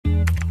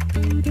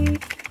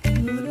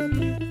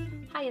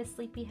Hiya,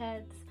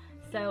 sleepyheads.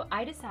 So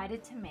I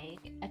decided to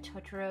make a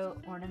Totoro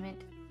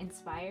ornament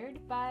inspired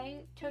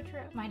by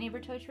Totoro, My Neighbor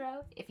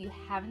Totoro. If you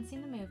haven't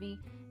seen the movie,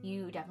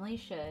 you definitely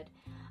should.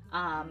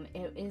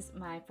 It is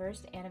my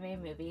first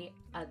anime movie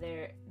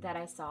that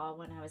I saw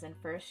when I was in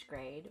first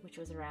grade, which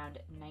was around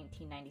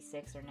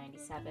 1996 or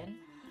 97.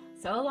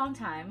 So a long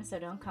time, so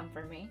don't come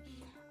for me.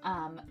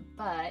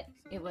 But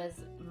it was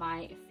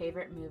my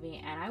favorite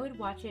movie, and I would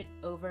watch it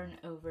over and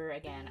over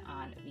again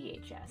on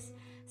VHS.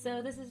 So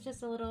this is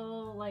just a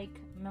little like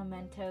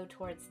memento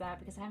towards that,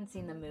 because I haven't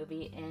seen the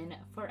movie in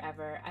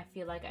forever. I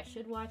feel like I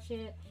should watch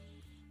it.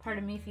 Part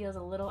of me feels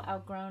a little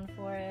outgrown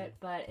for it,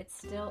 but it's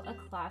still a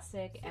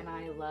classic, and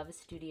I love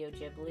Studio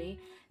Ghibli.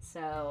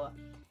 So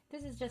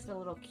this is just a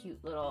little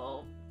cute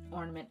little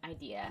ornament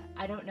idea.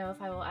 I don't know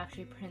if I will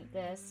actually print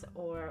this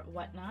or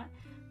whatnot,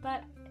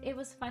 but it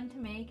was fun to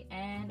make,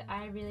 and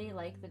I really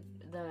like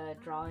the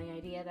drawing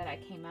idea that I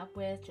came up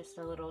with. Just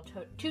a little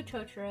two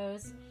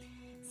Totoros,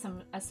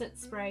 a soot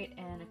sprite,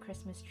 and a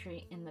Christmas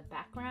tree in the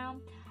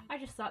background. I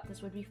just thought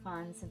this would be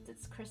fun since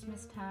it's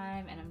Christmas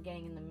time and I'm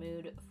getting in the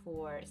mood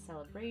for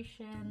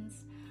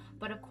celebrations.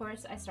 But of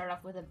course I start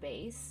off with a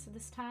base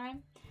this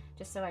time,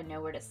 just so I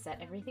know where to set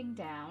everything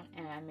down,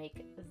 and I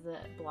make the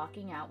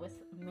blocking out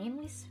with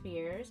mainly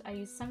spheres. I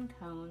use some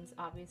cones,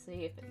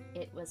 obviously, if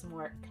it was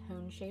more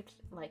cone shaped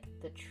like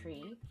the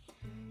tree.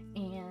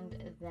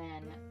 And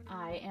then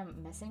I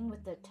am messing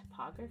with the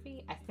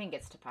topography. I think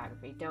it's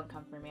topography, don't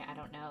come for me, I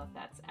don't know if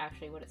that's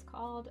actually what it's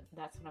called.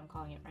 That's what I'm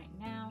calling it right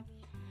now.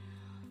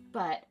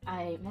 But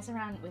I mess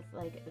around with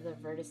like the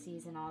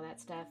vertices and all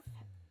that stuff,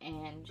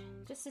 and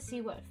just to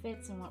see what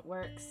fits and what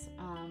works.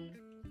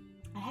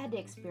 I had to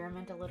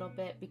experiment a little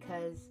bit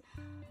because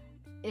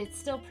it's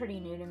still pretty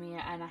new to me,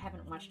 and I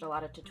haven't watched a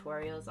lot of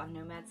tutorials on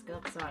Nomad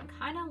Sculpt, so I'm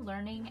kind of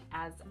learning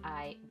as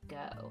I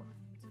go.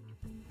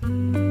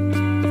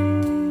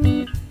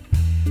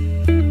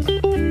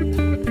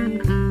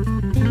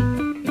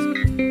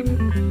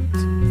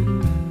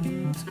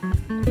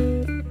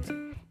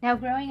 Now,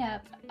 growing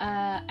up,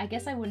 I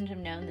guess I wouldn't have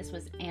known this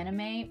was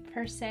anime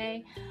per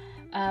se.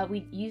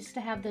 We used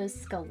to have those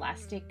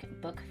Scholastic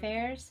book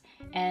fairs,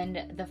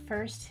 and the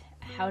first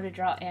how to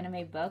draw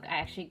anime book I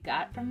actually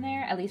got from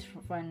there, at least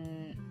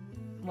from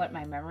what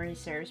my memory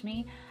serves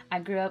me.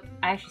 I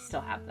actually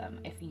still have them.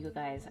 If you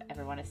guys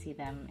ever want to see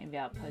them, maybe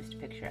I'll post a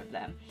picture of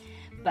them.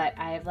 But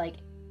I have like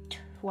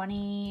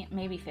 20,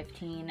 maybe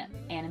 15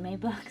 anime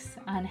books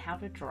on how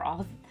to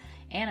draw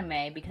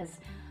anime, because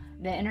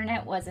the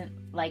internet wasn't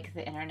like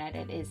the internet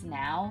it is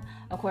now.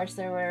 Of course,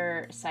 there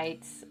were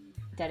sites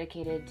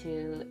dedicated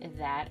to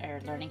that,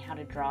 or learning how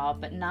to draw,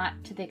 but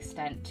not to the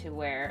extent to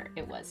where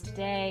it was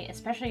today,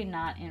 especially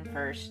not in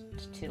first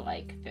to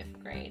like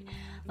 5th grade.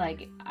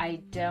 Like,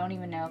 I don't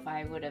even know if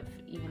I would have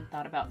even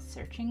thought about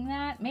searching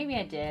that. Maybe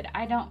I did,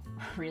 I don't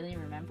really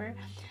remember.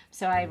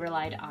 So I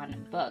relied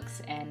on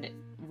books and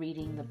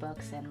reading the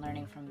books and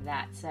learning from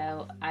that.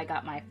 So I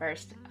got my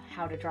first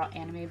how to draw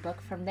anime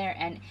book from there,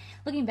 and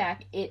looking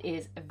back, it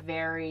is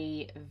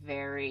very,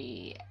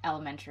 very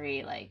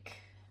elementary, like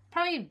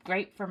probably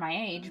great for my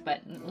age,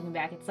 but looking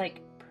back, it's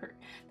like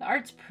the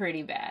art's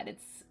pretty bad.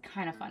 It's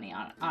kind of funny,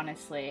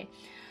 honestly.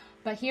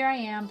 But here I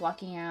am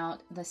blocking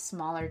out the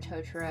smaller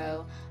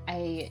Totoro.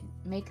 I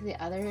make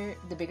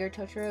the bigger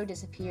Totoro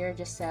disappear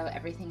just so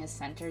everything is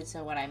centered,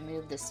 so when I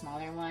move the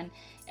smaller one,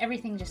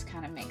 everything just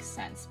kind of makes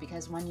sense,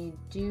 because when you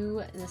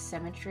do the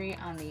symmetry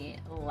on the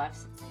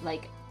left,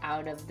 like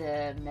out of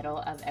the middle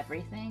of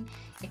everything,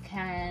 it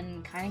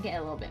can kind of get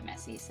a little bit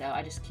messy. So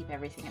I just keep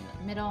everything in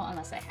the middle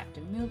unless I have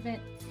to move it,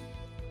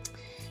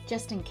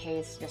 just in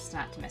case, just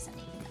not to mess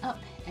anything up.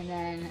 And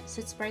then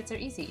soot sprites are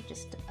easy,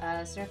 just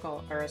a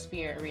circle or a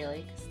sphere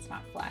really, because it's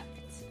not flat,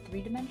 it's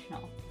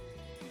 3-dimensional.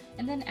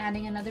 And then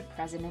adding another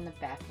present in the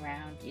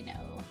background, you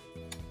know,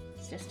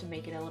 it's just to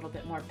make it a little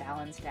bit more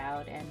balanced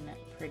out and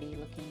pretty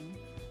looking.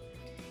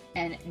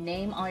 And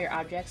name all your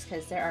objects,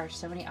 because there are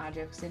so many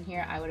objects in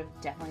here. I would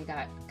have definitely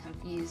got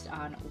confused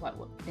on what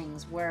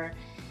things were,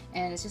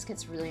 and it just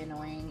gets really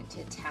annoying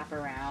to tap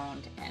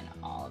around and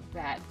all of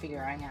that,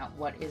 figuring out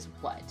what is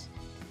what.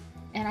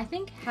 And I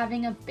think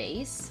having a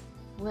base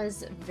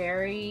was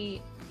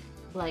very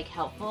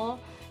helpful,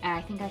 and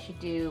I think I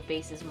should do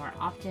bases more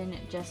often,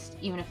 just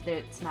even if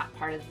it's not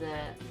part of the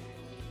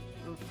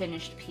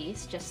finished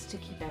piece, just to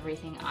keep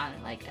everything on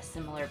like a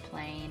similar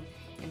plane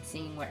and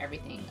seeing where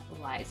everything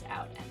lies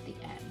out at the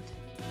end.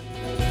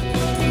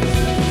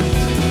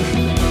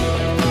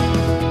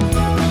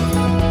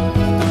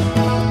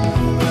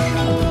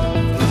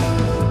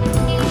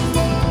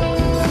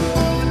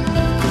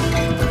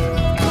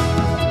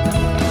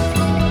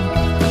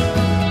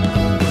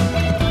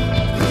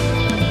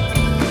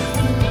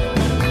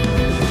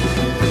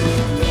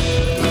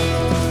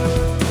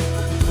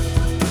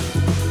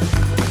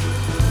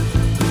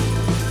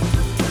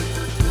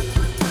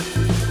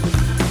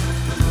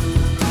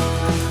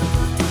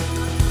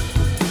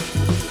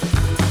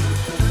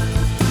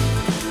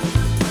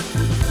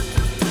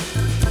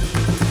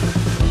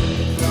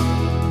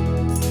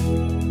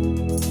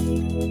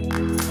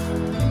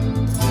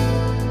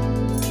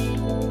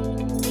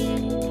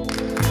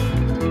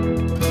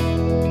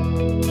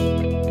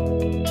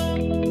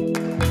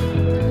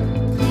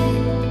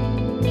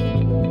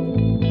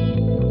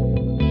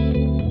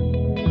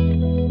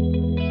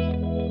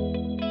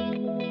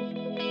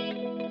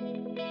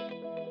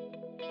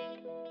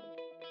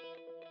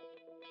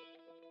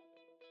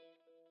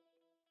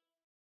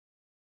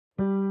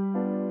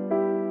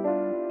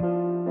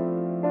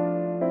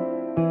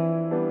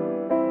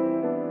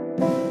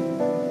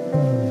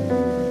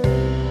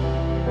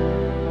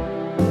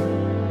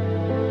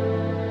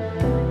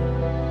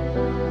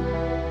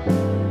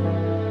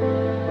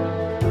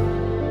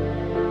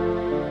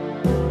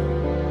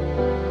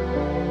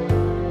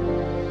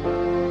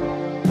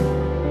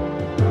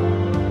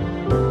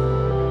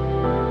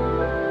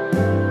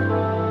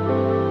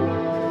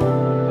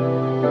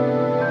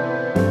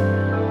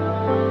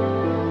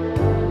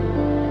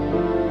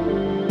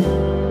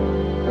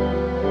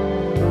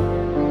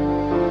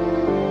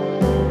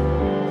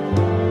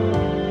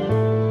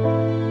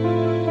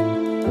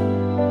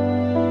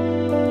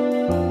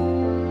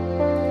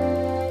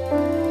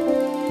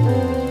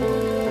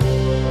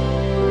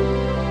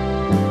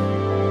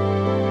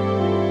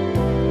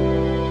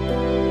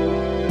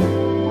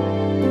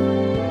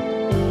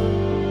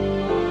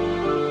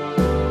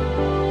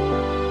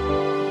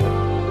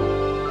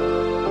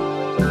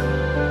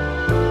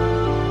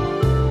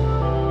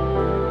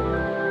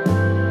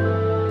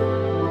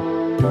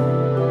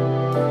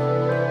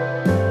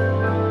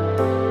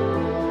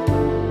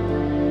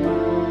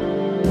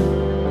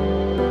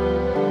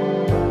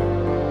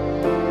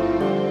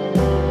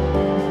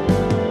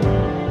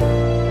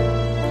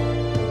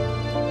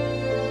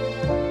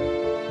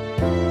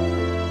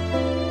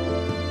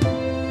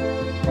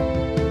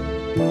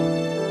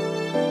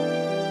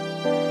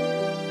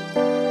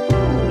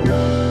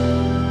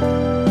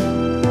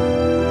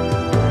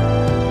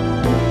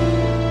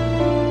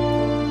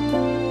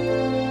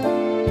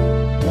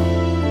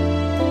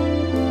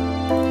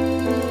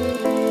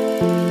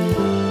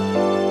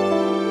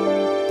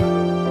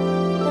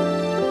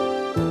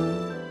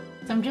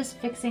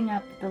 fixing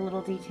up the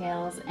little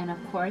details, and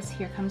of course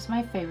here comes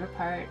my favorite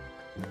part,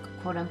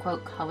 quote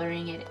unquote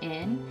coloring it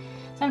in.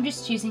 So I'm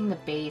just choosing the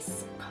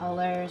base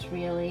colors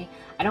really.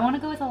 I don't want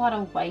to go with a lot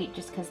of white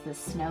just because the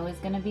snow is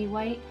going to be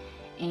white,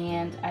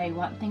 and I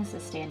want things to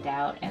stand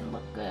out and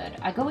look good.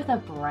 I go with a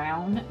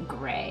brown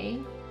gray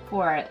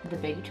for the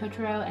big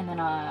Totoro, and then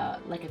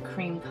like a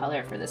cream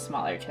color for the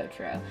smaller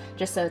Totoro,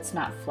 just so it's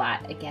not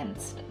flat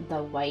against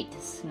the white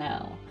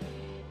snow.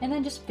 And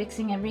then just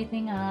fixing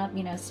everything up,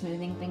 you know,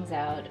 smoothing things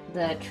out.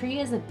 The tree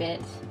is a bit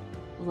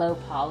low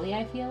poly,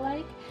 I feel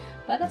like,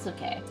 but that's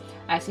okay.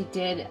 I actually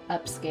did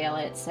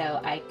upscale it so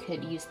I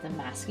could use the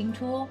masking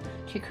tool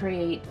to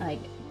create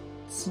like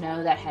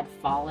snow that had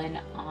fallen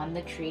on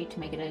the tree to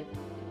make it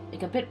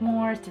a bit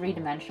more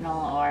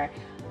three-dimensional, or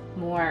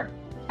more,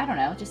 I don't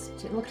know,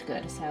 just it looked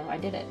good, so I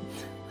did it.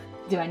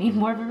 Do I need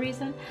more of a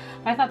reason?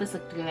 But I thought this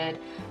looked good.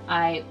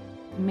 I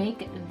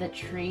make the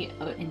tree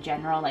in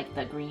general, like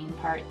the green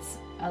parts,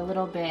 a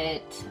little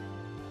bit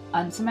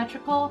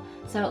unsymmetrical,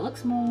 so it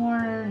looks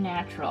more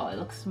natural. It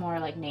looks more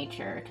like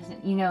nature, because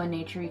you know, in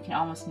nature you can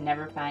almost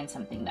never find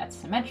something that's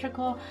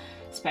symmetrical,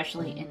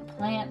 especially in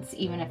plants,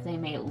 even if they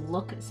may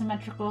look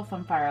symmetrical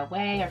from far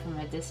away or from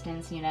a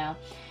distance. You know,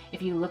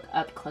 if you look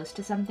up close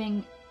to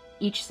something,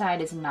 each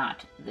side is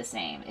not the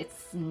same.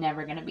 It's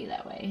never going to be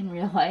that way in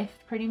real life,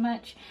 pretty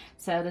much.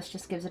 So this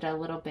just gives it a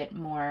little bit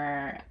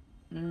more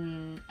je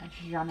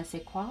ne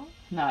sais quoi?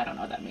 No, I don't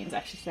know what that means.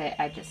 Actually,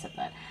 I just said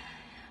that.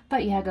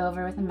 But yeah, go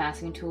over with a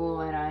masking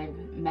tool, and I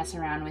mess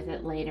around with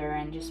it later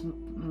and just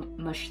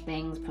mush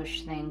things,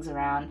 push things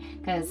around.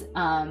 Because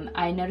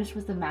I noticed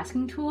with the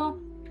masking tool,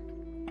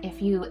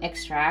 if you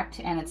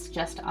extract and it's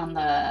just on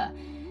the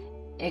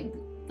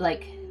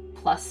like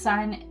plus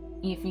sign,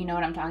 if you know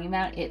what I'm talking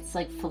about, it's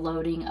like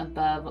floating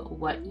above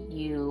what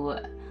you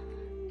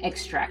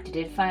extracted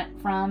it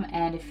from,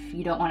 and if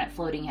you don't want it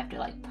floating, you have to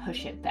like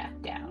push it back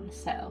down.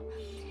 So,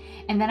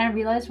 and then I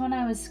realized when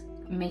I was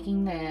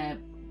making the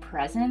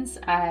presents,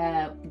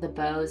 the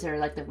bows or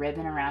like the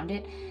ribbon around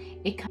it,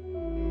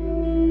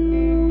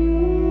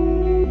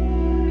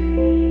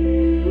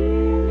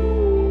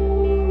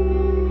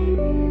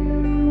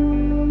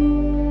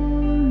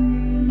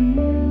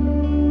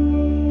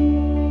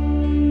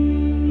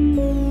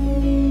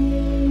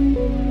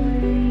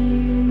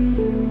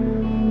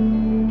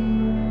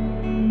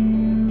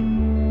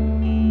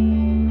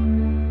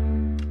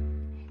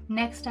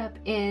 Next up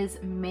is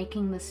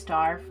making the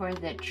star for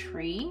the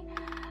tree.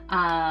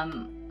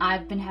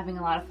 I've been having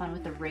a lot of fun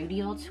with the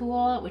radial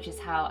tool, which is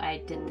how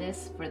I did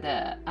this for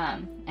the,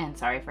 and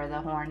sorry for the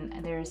horn,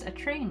 there's a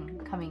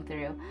train coming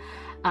through.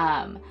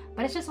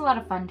 But it's just a lot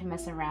of fun to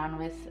mess around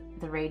with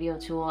the radial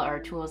tool, or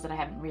tools that I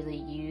haven't really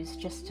used,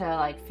 just to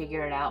like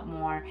figure it out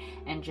more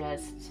and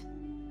just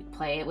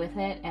play with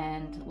it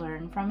and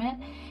learn from it.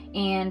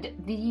 And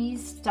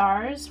these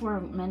stars were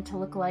meant to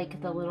look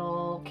like the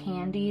little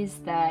candies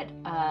that,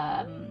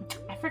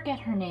 I forget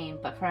her name,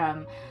 but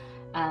from,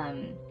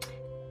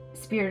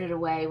 Spirited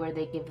Away, where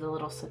they give the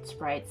little soot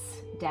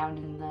sprites down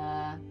in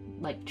the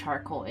like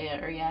charcoal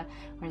area,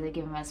 where they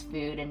give them as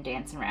food and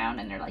dance around,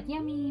 and they're like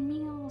yummy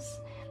meals.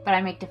 But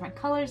I make different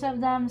colors of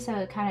them, so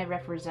it kind of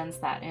represents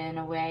that in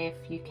a way,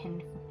 if you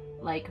can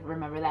like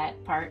remember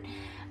that part.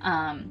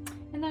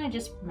 And then I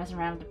just mess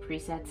around with the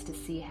presets to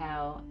see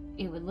how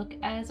it would look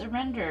as a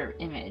render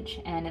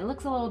image, and it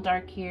looks a little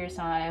dark here,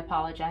 so I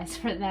apologize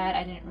for that.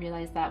 I didn't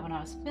realize that when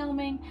I was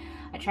filming.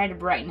 I tried to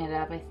brighten it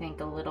up, I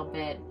think, a little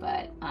bit,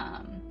 but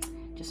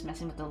just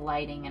messing with the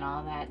lighting and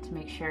all that to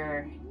make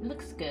sure it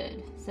looks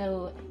good.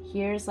 So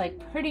here's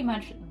like pretty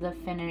much the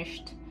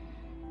finished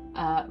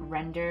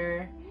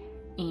render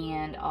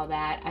and all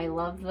that. I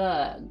love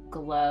the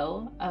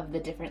glow of the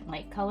different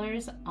light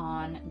colors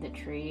on the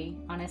tree.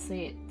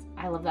 Honestly,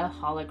 I love the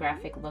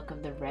holographic look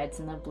of the reds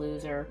and the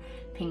blues, or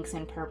pinks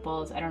and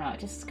purples. I don't know, it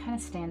just kind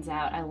of stands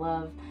out. I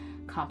love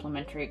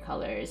complementary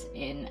colors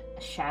in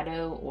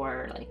shadow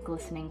or like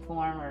glistening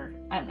form, or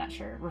I'm not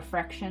sure,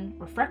 reflection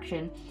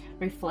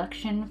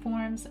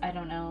forms. I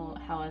don't know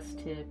how else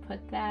to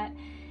put that.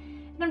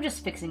 And I'm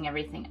just fixing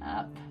everything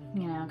up,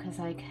 you know, because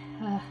like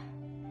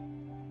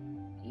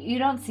you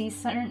don't see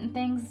certain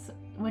things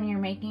when you're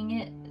making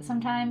it.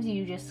 Sometimes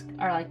you just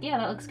are like, yeah,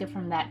 that looks good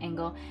from that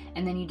angle,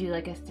 and then you do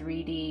like a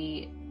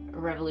 3D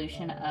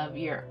revolution of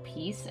your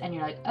piece, and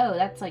you're like, oh,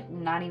 that's like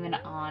not even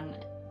on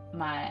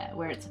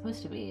where it's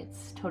supposed to be.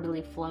 It's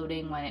totally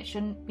floating when it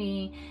shouldn't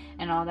be,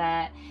 and all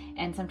that.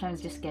 And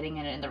sometimes just getting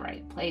it in the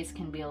right place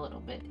can be a little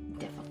bit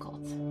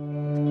difficult.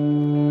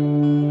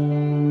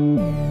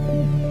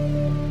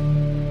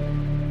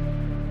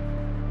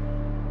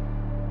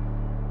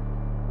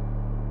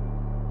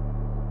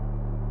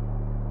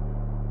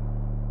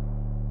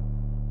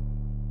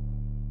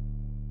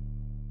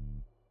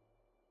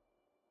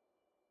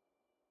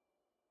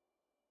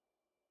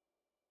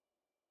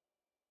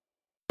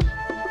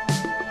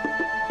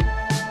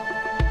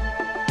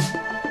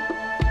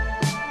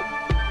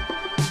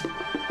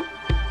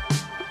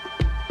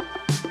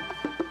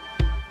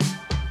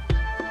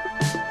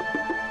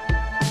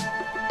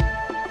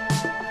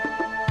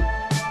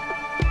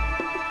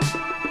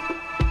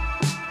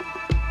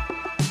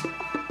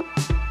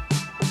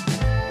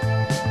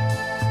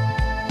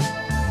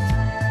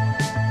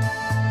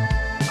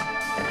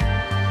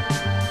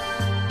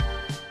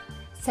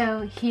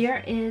 So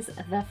here is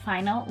the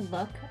final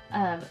look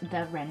of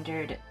the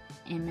rendered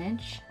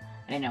image.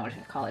 I don't know what to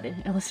call it,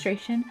 an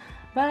illustration,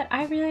 but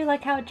I really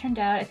like how it turned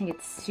out. I think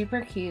it's super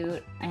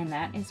cute, and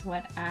that is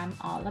what I'm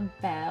all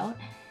about,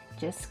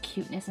 just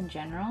cuteness in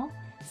general.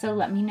 So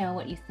let me know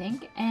what you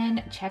think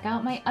and check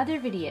out my other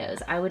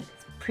videos. I would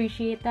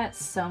appreciate that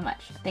so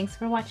much. Thanks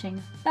for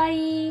watching.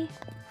 Bye!